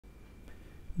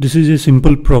This is a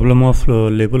simple problem of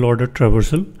label order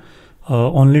traversal.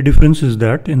 Only difference is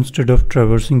that instead of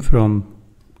traversing from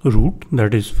root,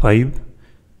 that is 5,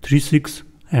 3, 6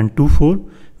 and 2, 4,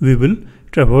 we will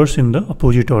traverse in the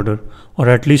opposite order, or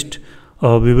at least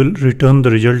we will return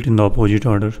the result in the opposite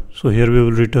order. So here we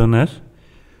will return as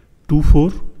 2,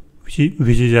 4, which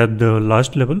is at the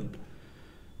last level,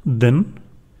 then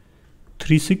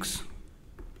 3, 6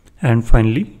 and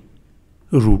finally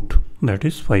root, that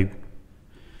is 5.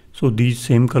 So these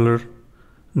same color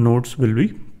nodes will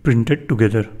be printed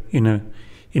together in a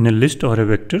list or a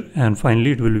vector, and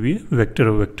finally it will be a vector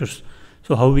of vectors.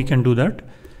 So how we can do that?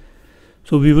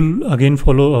 So we will again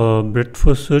follow a breadth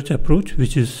first search approach,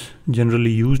 which is generally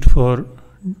used for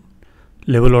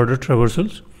level order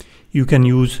traversals. You can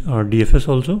use DFS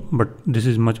also, but this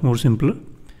is much more simpler.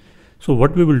 So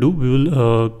what we will do, we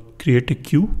will create a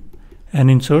queue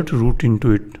and insert root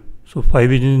into it. So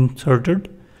 5 is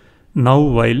inserted. Now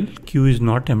while queue is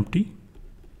not empty,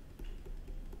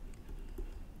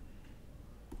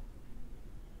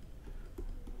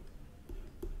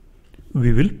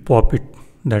 we will pop it,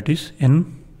 that is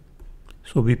n.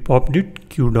 So we popped it,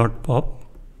 queue.pop,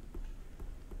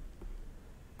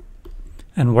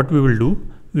 and what we will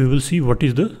do, we will see what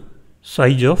is the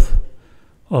size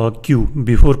of queue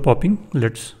before popping.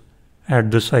 Let's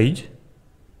add the size,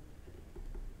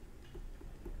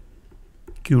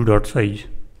 queue.size.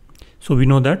 So we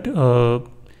know that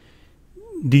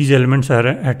these elements are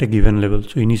at a given level.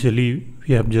 So initially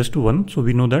we have just 1. So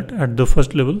we know that at the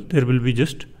first level there will be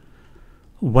just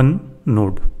 1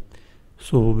 node.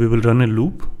 So we will run a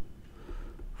loop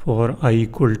for I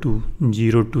equal to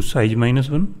 0 to size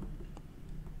minus 1.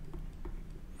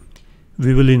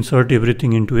 We will insert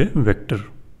everything into a vector.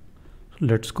 So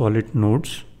let's call it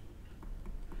nodes.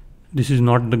 This is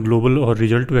not the global or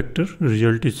result vector.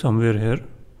 Result is somewhere here,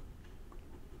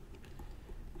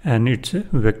 and it's a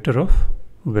vector of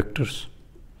vectors.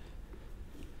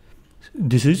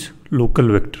 This is local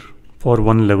vector for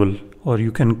one level, or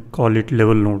you can call it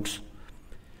level nodes.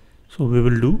 So we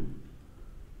will do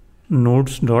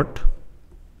nodes dot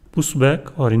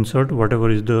pushback or insert whatever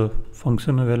is the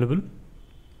function available,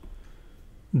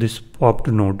 this popped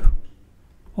node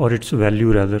or its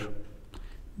value rather.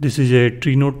 This is a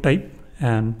tree node type,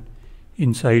 and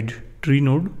inside tree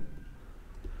node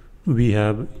we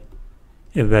have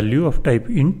a value of type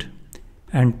int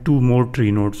and 2 more tree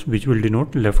nodes which will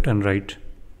denote left and right.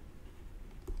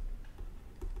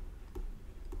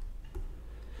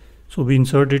 So we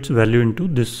insert its value into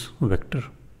this vector.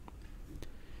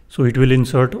 So it will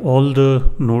insert all the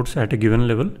nodes at a given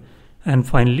level, and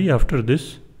finally after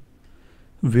this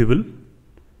we will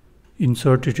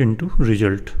insert it into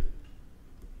result.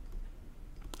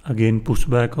 Again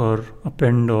pushback or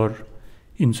append or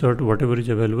insert whatever is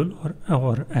available,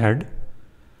 or add.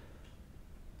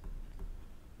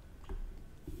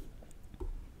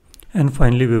 And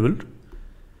finally we will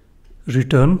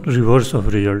return reverse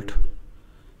of result.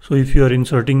 So if you are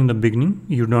inserting in the beginning,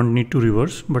 you don't need to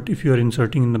reverse, but if you are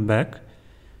inserting in the back,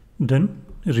 then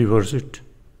reverse it.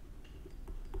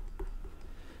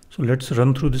 So let's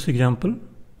run through this example.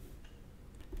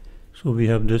 So we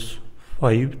have this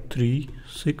 5, 3,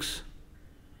 6,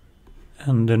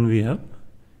 and then we have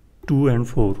 2 and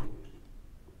 4.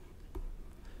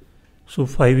 So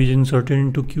 5 is inserted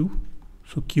into queue.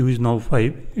 So queue is now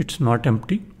 5, it's not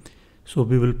empty. So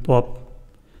we will pop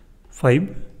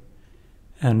 5,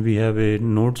 and we have a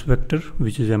nodes vector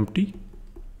which is empty.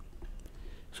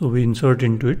 So we insert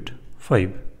into it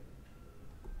 5.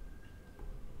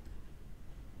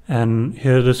 And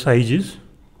here the size is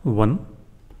 1.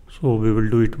 So we will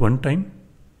do it one time.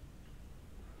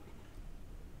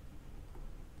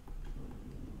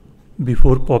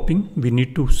 Before popping, we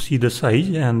need to see the size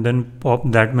and then pop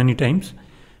that many times.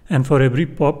 And for every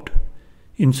popped,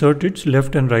 insert its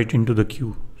left and right into the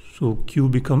queue. So queue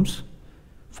becomes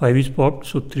 5 is popped,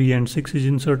 so 3 and 6 is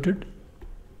inserted.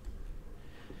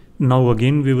 Now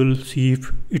again we will see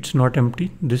if it's not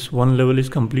empty. This one level is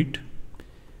complete.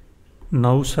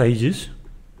 Now size is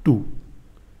 2.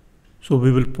 So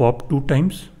we will pop 2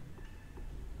 times,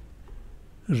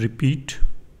 repeat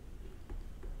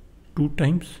 2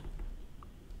 times,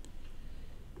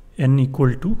 n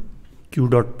equal to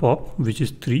queue.pop, which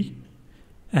is 3,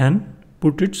 and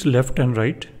put its left and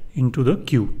right into the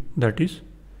queue, that is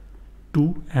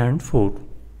 2 and 4.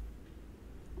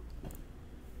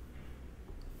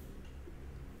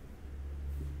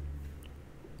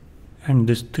 And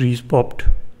this 3 is popped.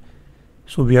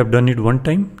 So we have done it one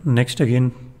time. Next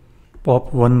again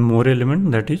pop one more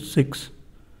element, that is 6.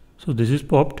 So this is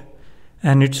popped,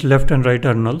 and its left and right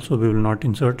are null, so we will not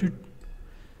insert it.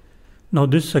 Now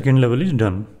this second level is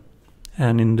done,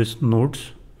 and in this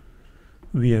nodes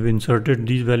we have inserted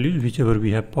these values whichever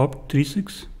we have popped 3,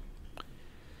 6.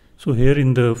 So here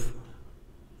in the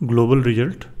global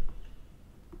result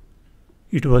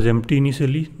it was empty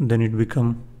initially, then it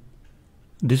become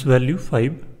this value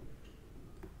 5,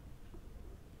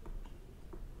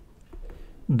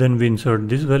 then we insert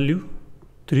this value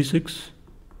 3, 6,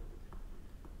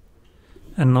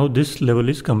 and now this level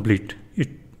is complete.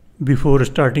 Before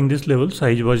starting this level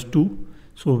size was 2,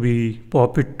 so we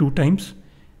pop it 2 times,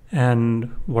 and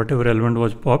whatever element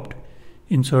was popped,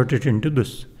 insert it into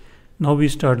this. Now we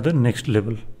start the next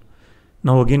level.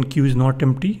 Now again queue is not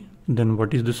empty, then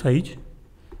what is the size?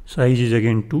 Size is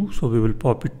again 2, so we will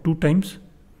pop it 2 times,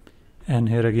 and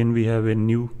here again we have a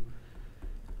new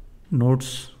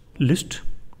nodes list.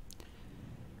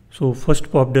 So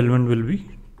first popped element will be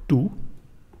 2.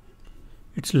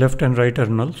 Its left and right are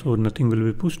null, so nothing will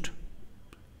be pushed.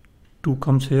 2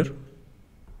 comes here.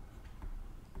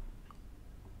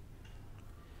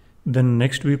 Then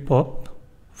next we pop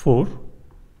 4.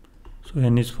 So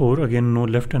n is 4, again no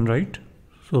left and right,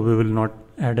 so we will not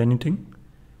add anything.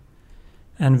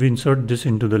 And we insert this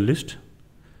into the list,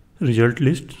 result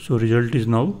list. So result is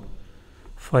now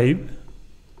 5,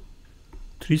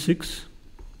 3, 6,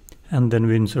 and then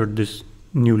we insert this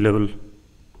new level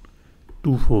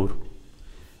 2, 4.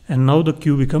 And now the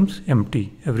queue becomes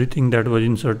empty. Everything that was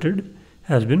inserted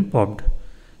has been popped.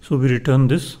 So we return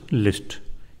this list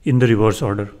in the reverse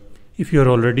order. If you are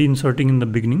already inserting in the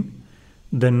beginning,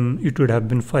 then it would have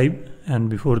been 5, and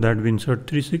before that we insert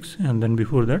 3, 6, and then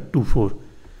before that 2, 4.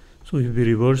 So if we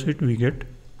reverse it, we get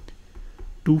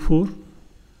 2, 4,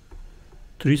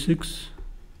 3, 6,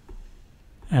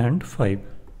 and 5.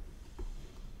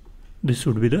 This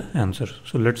should be the answer.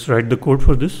 So let's write the code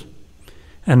for this,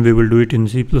 and we will do it in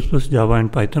C++, Java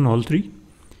and Python, all three.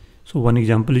 So one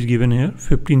example is given here.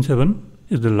 15.7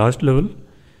 is the last level,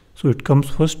 so it comes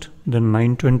first, then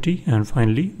 9.20, and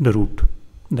finally the root,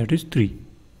 that is 3.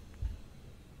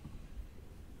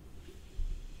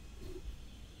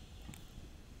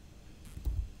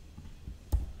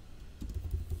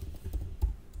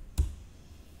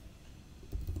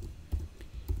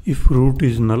 If root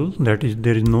is null, that is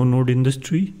there is no node in this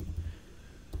tree,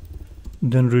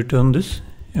 then return this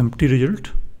empty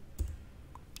result,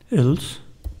 else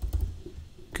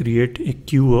create a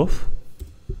queue of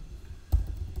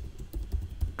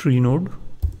tree node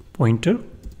pointer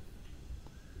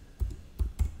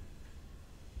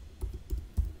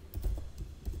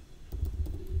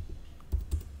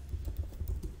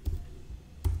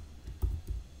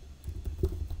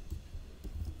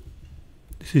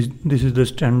this is the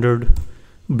standard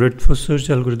breadth first search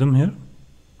algorithm here.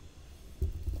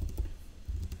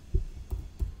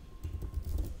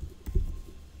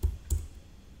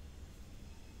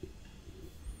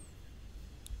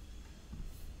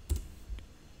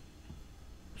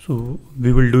 So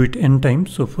we will do it n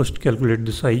times. So first calculate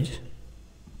the size.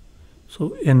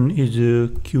 So n is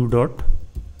q dot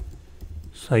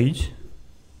size.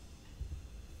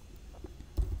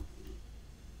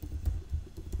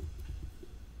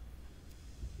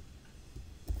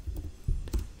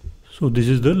 So this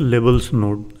is the levels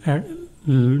node,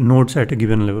 nodes at a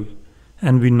given level,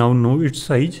 and we now know its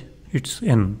size, it's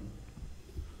n.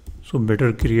 So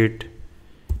better create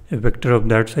a vector of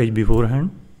that size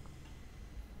beforehand.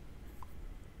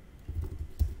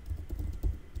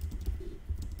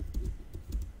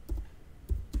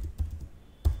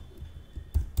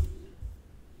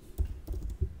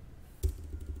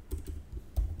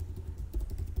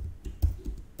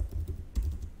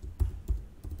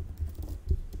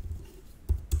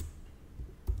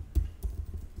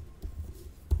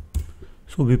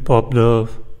 So we pop the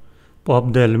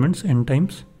elements n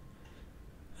times,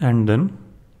 and then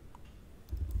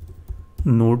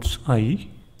nodes I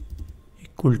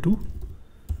equal to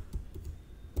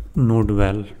node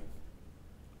val.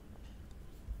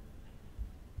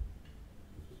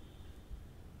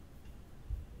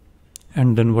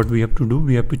 And then what we have to do,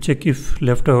 we have to check if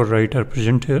left or right are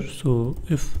present here. So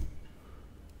if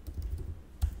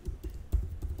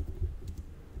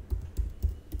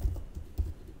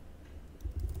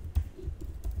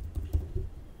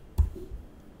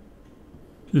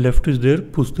left is there,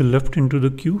 push the left into the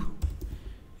queue.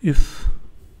 If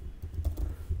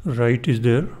right is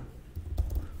there,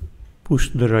 push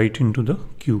the right into the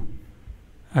queue.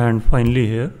 And finally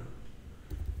here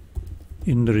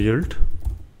in the result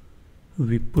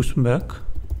we push back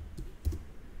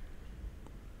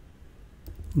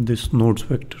this nodes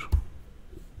vector,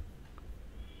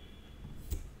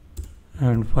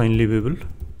 and finally we will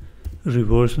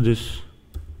reverse this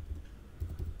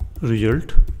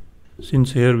result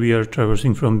Since here we are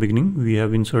traversing from beginning, we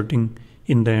have inserting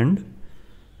in the end.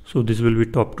 So this will be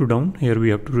top to down. Here we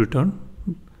have to return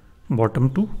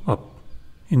bottom to up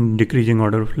in decreasing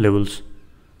order of levels.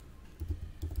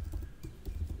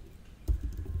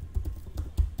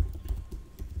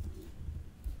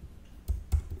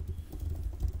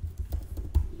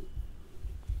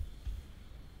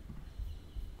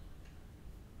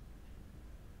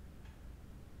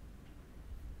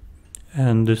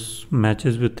 And this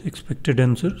matches with expected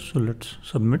answer, so let's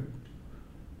submit.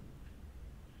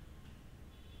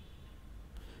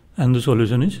 And the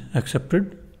solution is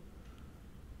accepted.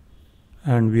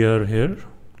 And we are here.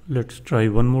 Let's try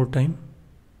one more time.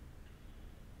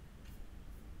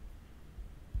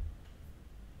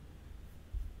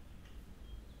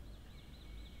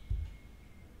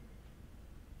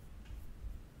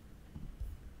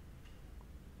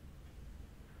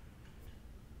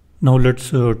 Now let's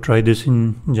try this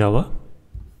in Java.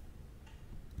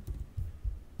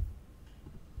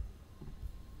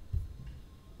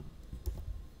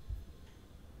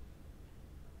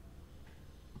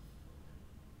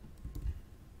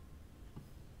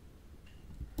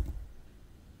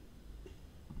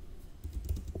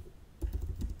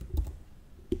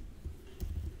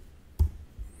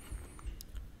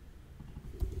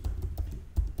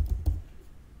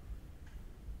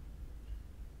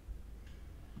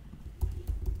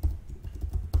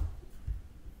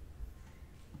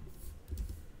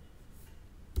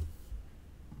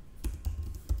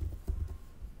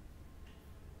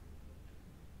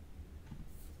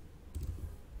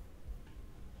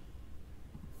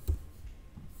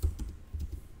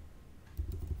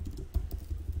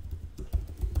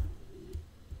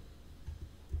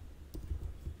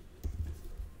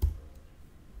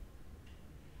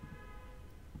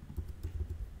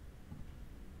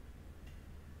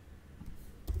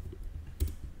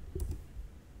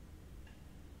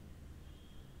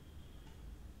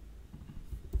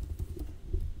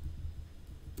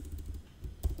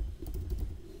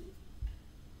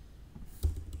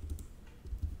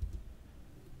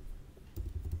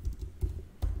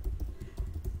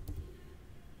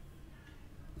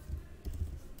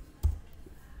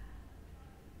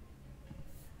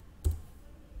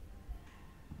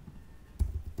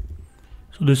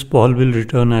 So this pol will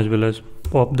return as well as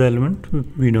pop the element.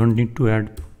 We don't need to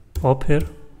add pop here.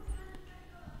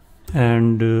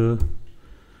 And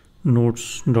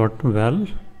notes.val,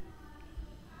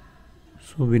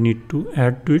 so we need to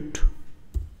add to it.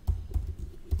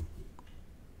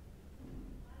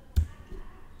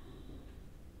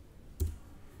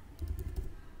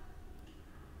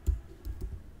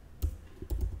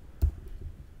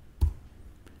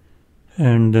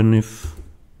 And then if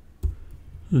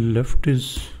left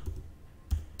is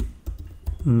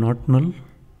not null,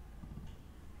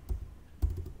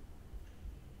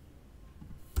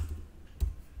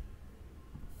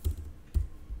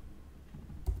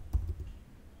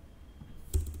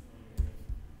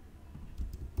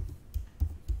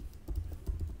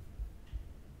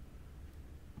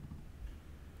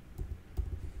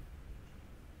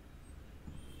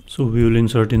 so we will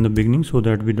insert in the beginning so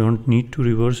that we don't need to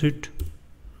reverse it.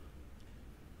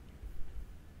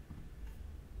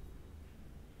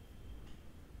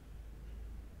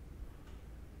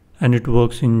 And it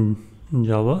works in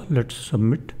Java. Let's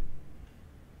submit.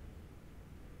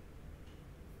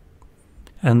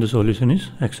 And the solution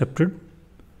is accepted.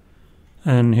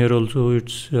 And here also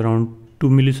it's around 2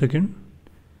 milliseconds.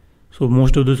 So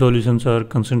most of the solutions are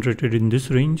concentrated in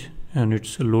this range, and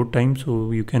it's a load time,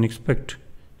 so you can expect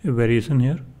a variation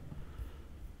here.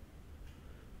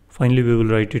 Finally, we will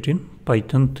write it in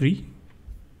Python 3.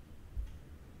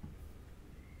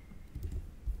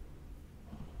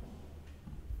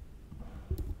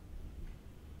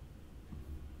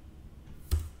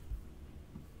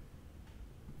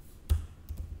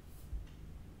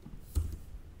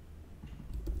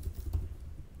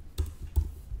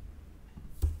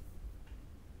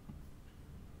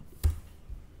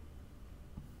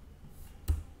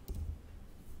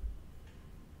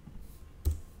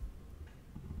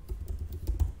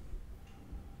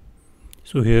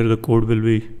 So here the code will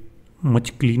be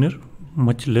much cleaner,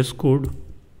 much less code.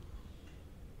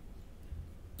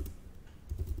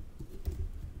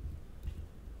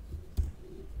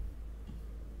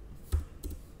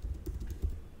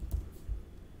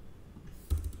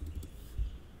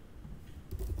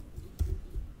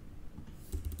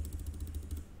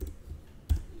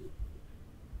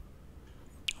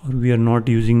 Or we are not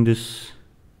using this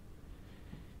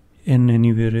in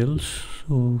anywhere else,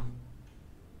 so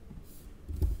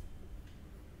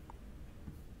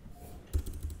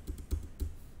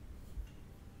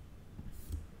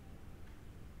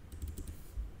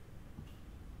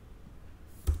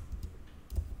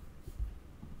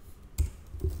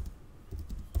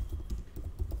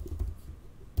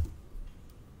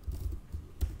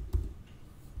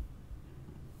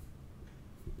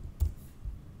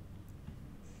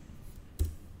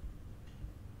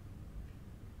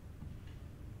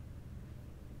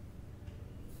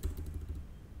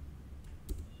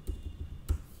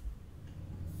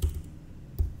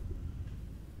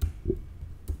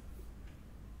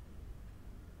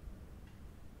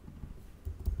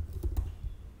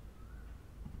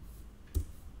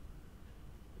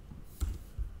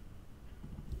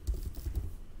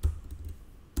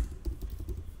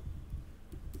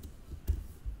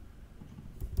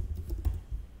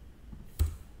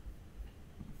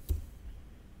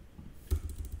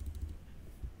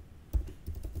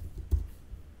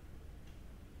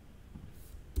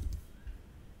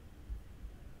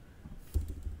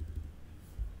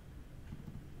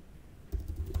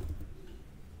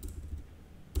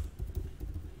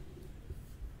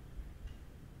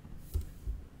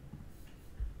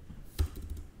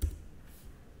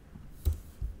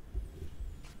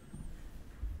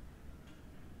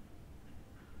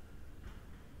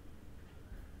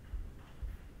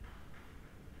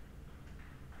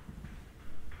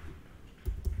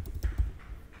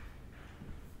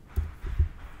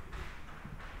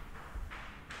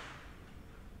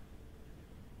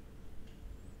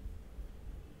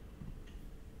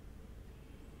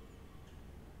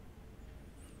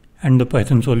and the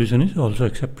Python solution is also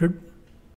accepted.